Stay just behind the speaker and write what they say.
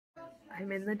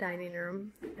I'm in the dining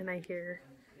room and I hear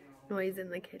noise in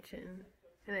the kitchen.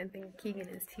 And I think Keegan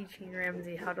is teaching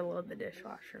Ramsey how to load the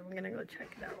dishwasher. I'm gonna go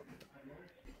check it out.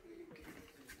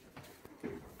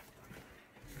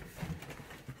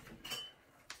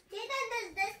 Keegan,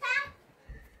 does this tap?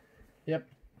 Yep.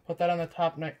 Put that on the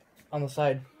top neck on the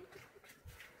side.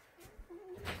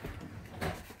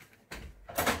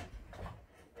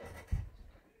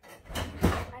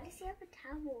 Why does he have a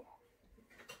towel?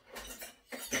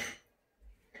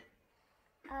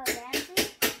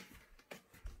 Ramsey?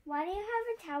 Why do you have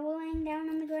a towel laying down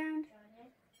on the ground?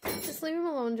 Just leave him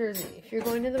alone, Jersey. If you're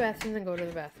going to the bathroom, then go to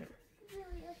the bathroom.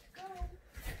 Really, let's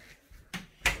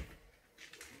go.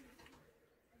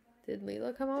 Did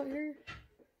Leela come out here?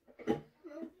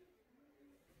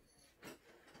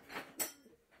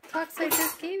 Fox, I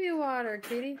just gave you water,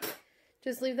 Katie.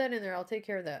 Just leave that in there. I'll take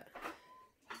care of that.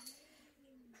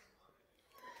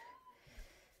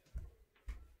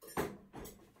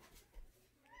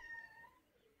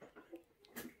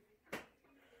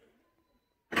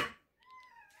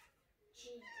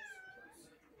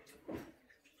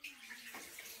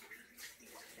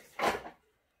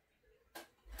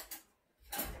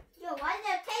 Yo, why is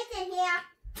there cake in here?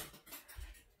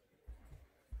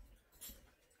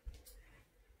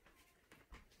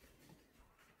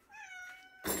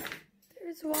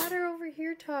 There's water over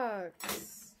here,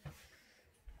 Tux.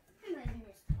 I'm moving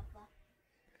this Papa.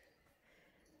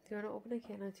 Do you want to open a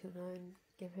can of tuna and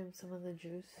give him some of the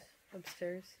juice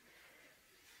upstairs?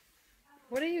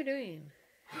 What are you doing?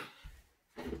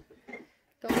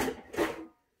 Don't.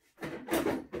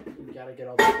 You gotta get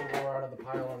all the flour out of the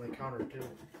pile on the counter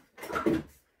too.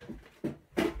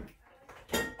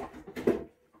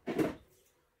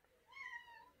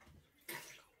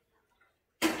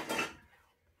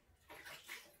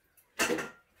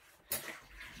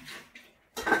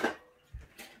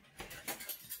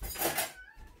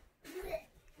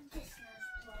 This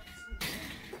smells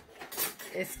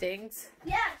gross. It stinks.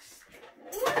 Yes.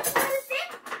 What smells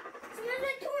it? Smells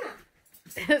like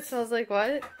tuna. It smells like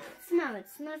what? Smell it.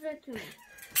 Smells like tuna.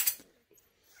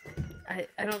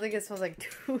 I don't think it smells like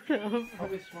tuna.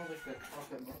 Probably smells like that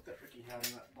chocolate milk that Ricky had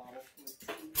in that bottle.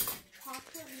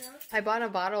 Chocolate milk. I bought a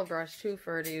bottle brush too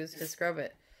for her to use to scrub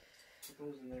it. Put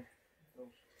those in there. Those.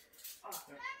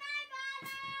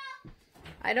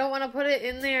 I don't want to put it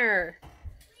in there.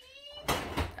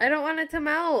 I don't want it to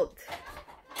melt.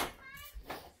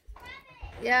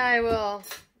 Yeah, I will.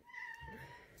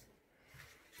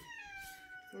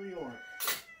 What do you want?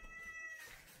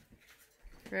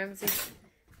 Ramsey.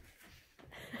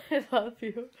 I love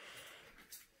you.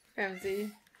 Ramsey.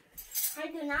 I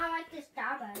do not like the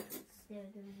Starbucks. They're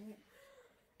doing it.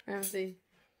 Ramsey.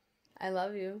 I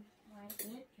love you. Why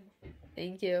can't you?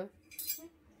 Thank you.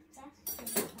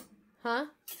 That's good. Huh?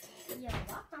 You're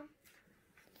welcome.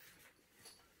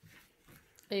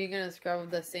 Are you going to scrub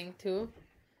the sink too?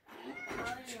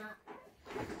 Probably not.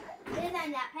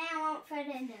 Then that pan won't fit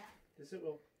in there. Yes, it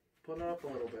will. Put it up a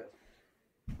little bit.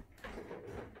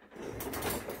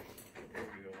 There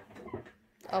you go.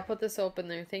 I'll put the soap in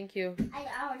there. Thank you. I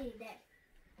already did.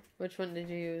 Which one did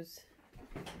you use?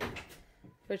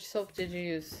 Which soap did you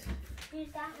use? Use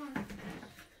that one.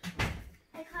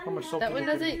 I cut How much it soap out. That one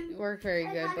doesn't work very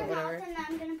I good, cut but it whatever. out and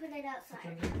I'm gonna put it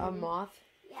outside. A moth?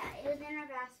 Yeah, it was in a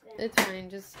grass bin. It's fine.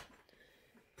 Just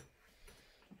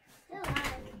Still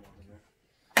alive.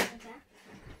 Okay.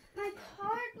 My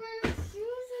cardboard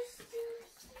shoes are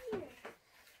still here.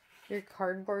 your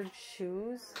cardboard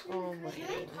shoes. Oh my They're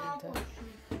god. cardboard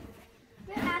shoes.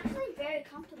 They're actually very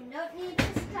comfortable. Don't need to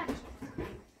stretch it.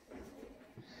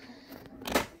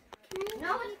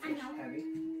 No, I know. Heavy.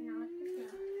 No,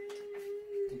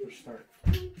 You push start.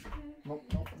 Nope,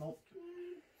 nope, nope.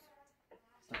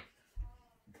 Start.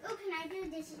 oh, can I do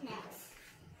this next?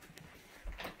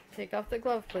 Take off the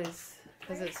glove, please,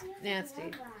 because it's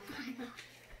nasty.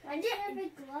 I did have a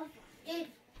glove on.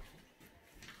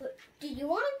 Do you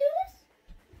want to do this?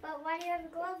 But why do you have a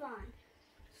glove on?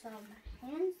 So my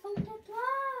hands don't get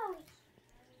gloves.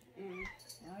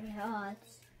 It already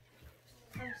hurts.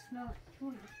 I smell like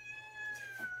tuna.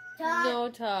 No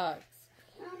talks.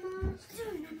 Mama,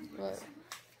 What?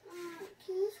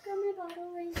 can you scrub my bottle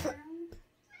right down?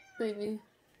 Maybe.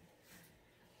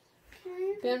 Can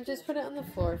I? Bam, just put it on the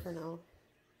floor for now.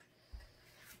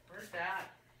 Where's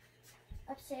that?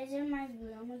 Upstairs in my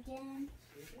room again.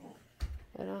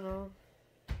 I don't know.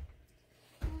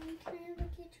 Can I look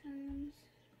at your terms?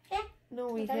 Yeah. No,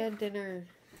 we had dinner.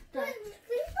 But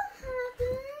we don't have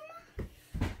them.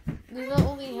 Lila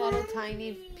only had a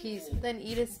tiny piece. Then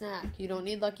eat a snack. You don't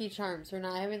need Lucky Charms. We're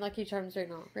not having Lucky Charms right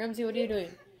now. Ramsey, what are you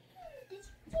doing? This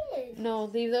kid. No,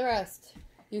 leave the rest.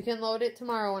 You can load it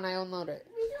tomorrow when I unload it.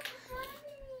 We don't have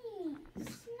any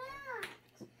snacks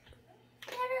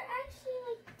that are actually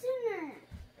like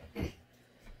dinner.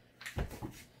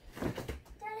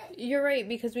 You're right,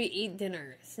 because we eat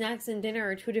dinner. Snacks and dinner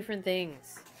are two different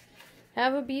things.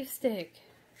 Have a beef stick.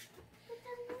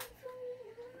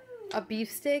 A beef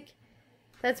stick?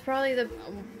 That's probably the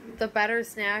better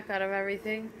snack out of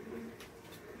everything.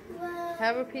 Well,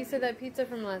 Have a piece of that pizza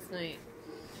from last night.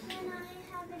 can I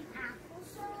have an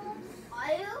applesauce?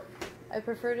 Are you? I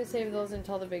prefer to save those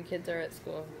until the big kids are at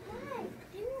school. Why?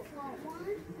 Do you want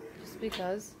one? Just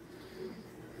because.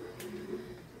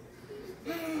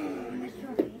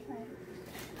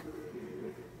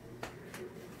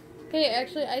 Hey,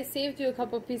 actually, I saved you a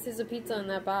couple pieces of pizza in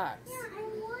that box. Yeah, I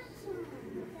want some.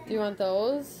 Do you want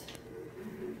those?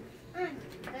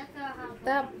 That's not how.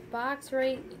 That box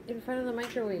right in front of the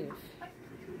microwave.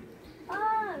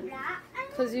 Oh, that.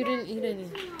 Because you didn't eat any.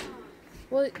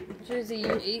 Well, Jersey,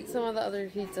 you ate some of the other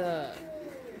pizza.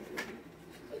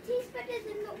 It tastes better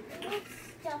than the old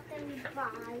stuff that we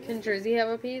buy. Can Jersey have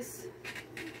a piece?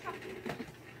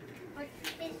 What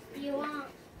piece do you want?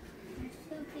 There's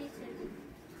 2 pieces.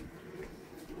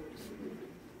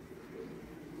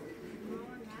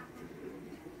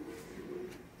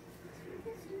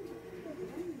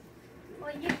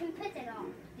 Or you can put it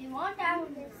on. Do you want that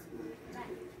one? There's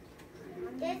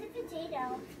a potato. I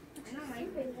don't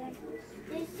like potato.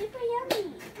 They're super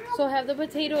yummy. So have the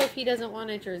potato if he doesn't want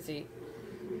it, Jersey.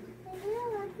 Thank you.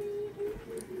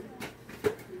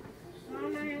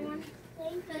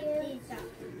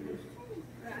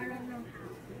 I don't know how.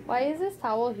 Why is this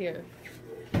towel here?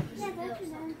 Yeah, that's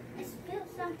enough. I spilled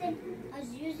something. I was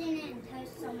using it and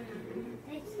touched someone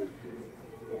else.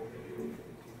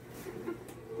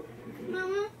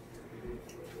 Mama,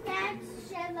 that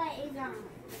Chevy is on.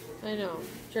 I know.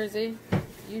 Jersey,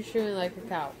 you chewing like a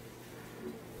cow.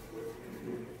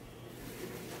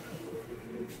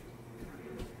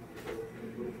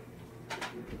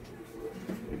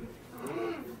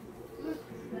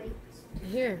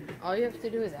 Here, all you have to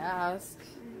do is ask.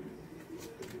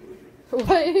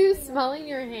 Why are you smelling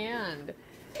your hand?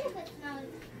 If it smells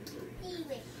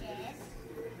delicious.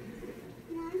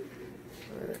 Mom,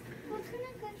 what kind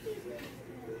of cookies is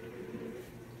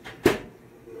this?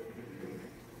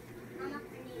 Mama, I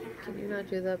need a Can you not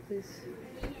do that, please?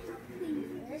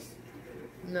 Please.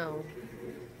 No.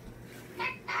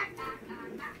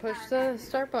 Push the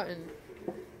start button.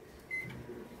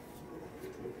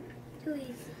 Too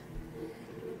easy.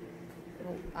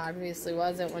 Well, obviously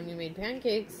wasn't when you made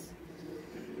pancakes.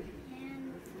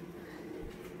 And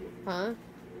Huh?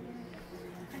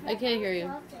 I can't hear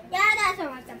you. yeah, that's what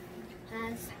I want.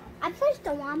 I pushed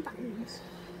the 1 button.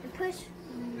 I pushed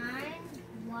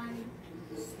 9-1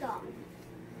 stop.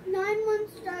 9-1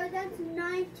 start, that's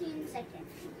 19 seconds.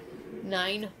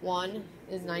 9-1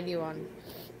 is 91.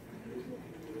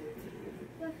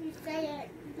 But if you say it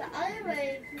the other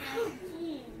way, it's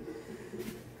 19.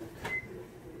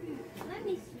 Let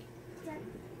me see.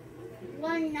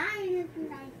 1-9 is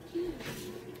 19.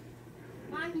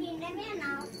 19, let me an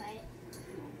outfit.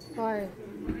 Why?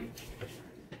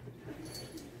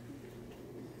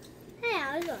 Hey,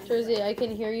 I was going. Jersey, I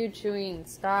can hear you chewing.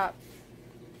 Stop.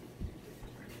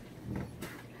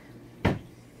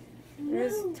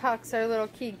 There's Tux, our little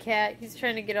kitty cat. He's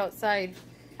trying to get outside.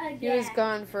 He was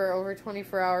gone for over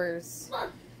 24 hours.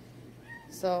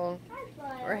 So,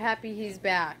 we're happy he's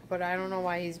back, but I don't know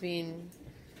why he's being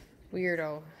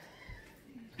weirdo.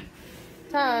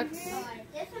 Tux. This one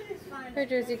is fine. Here,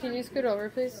 Jersey, can you scoot over,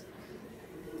 please?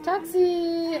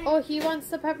 Tuxie! Oh, he wants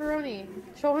the pepperoni.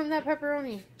 Show him that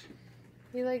pepperoni.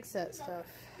 He likes that stuff.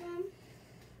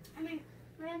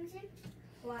 Ramsey?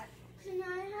 What? Can I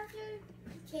have your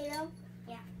potato?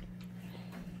 Yeah.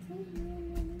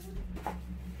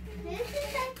 This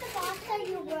is like the box that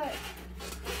you work.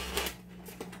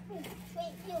 Wait,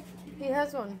 you. He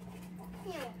has one.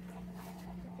 Here.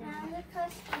 Now the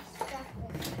custody stuff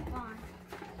is on.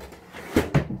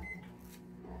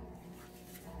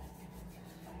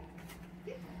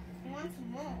 I want some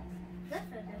more. That's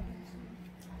what I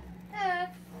want.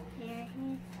 Here.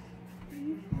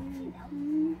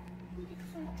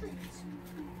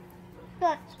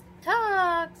 But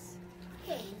Tux!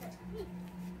 okay.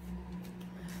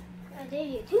 I gave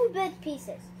you 2 big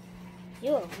pieces.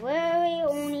 You are very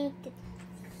only.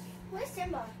 Where's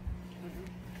Simba?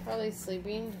 Probably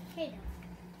sleeping. Here,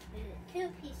 2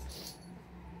 pieces.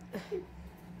 Ricky,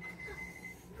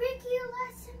 you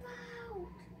let Simba out.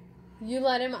 You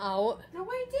let him out? No,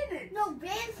 I didn't. No,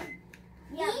 Ramsey.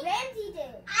 Yeah, Ramsey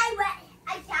did. I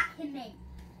got him in.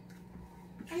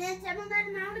 And then Simba let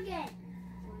him out again.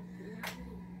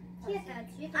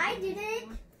 I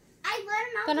didn't. I let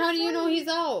him out. Then how do you know he's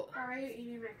out? How are you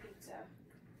eating my pizza?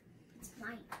 It's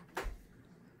mine.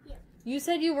 You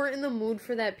said you weren't in the mood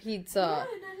for that pizza.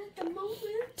 Yeah, not at the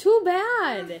moment. Too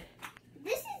bad.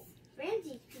 This is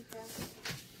Ramsey's pizza.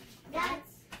 That's.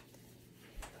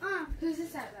 Who's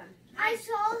this at then? I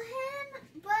saw him,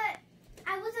 but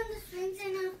I was on the swings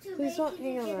and I was too Please don't lazy to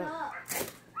hang get on up.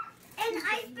 And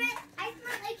I spent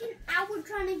like an hour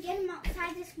trying to get him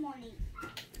outside this morning.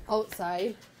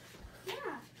 Outside? Yeah.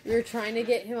 You're trying to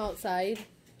get him outside?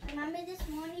 Remember this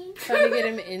morning? Trying to get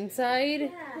him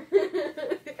inside? Yeah.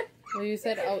 Well, you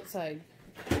said outside.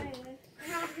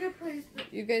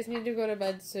 You guys need to go to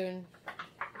bed soon.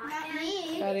 Not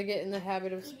me. Gotta get in the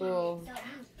habit of school. Do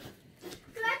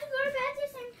I have to go to bed at the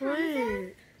same time?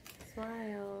 Wait.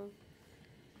 Smile.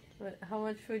 How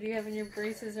much food do you have in your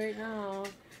braces right now?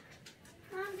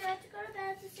 Mom, do I have to go to bed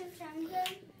at the same time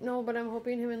then? No, but I'm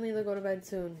hoping him and Leela go to bed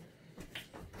soon.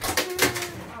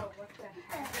 Oh, what the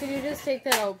heck? Can you just take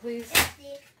that out, please?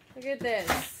 Look at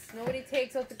this. Nobody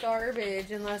takes out the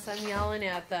garbage unless I'm yelling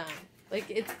at them. Like,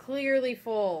 it's clearly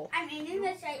full. I'm eating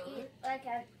this. I eat like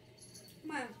a.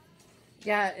 Mom.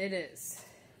 Yeah, it is.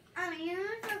 I'm eating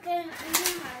this okay.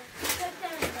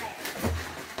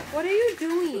 What are you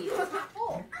doing?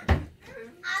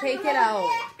 Take it out.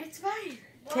 It's fine.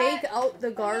 Take out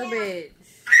the garbage.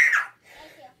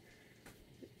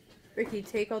 Ricky,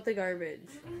 take out the garbage.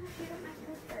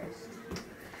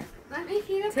 Let me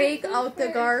heat up Take my food out the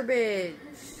first. garbage.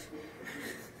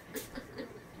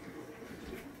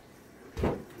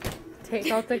 Take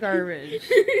out the garbage.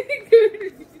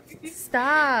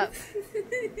 Stop.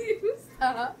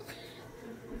 Stop.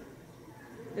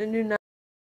 And do not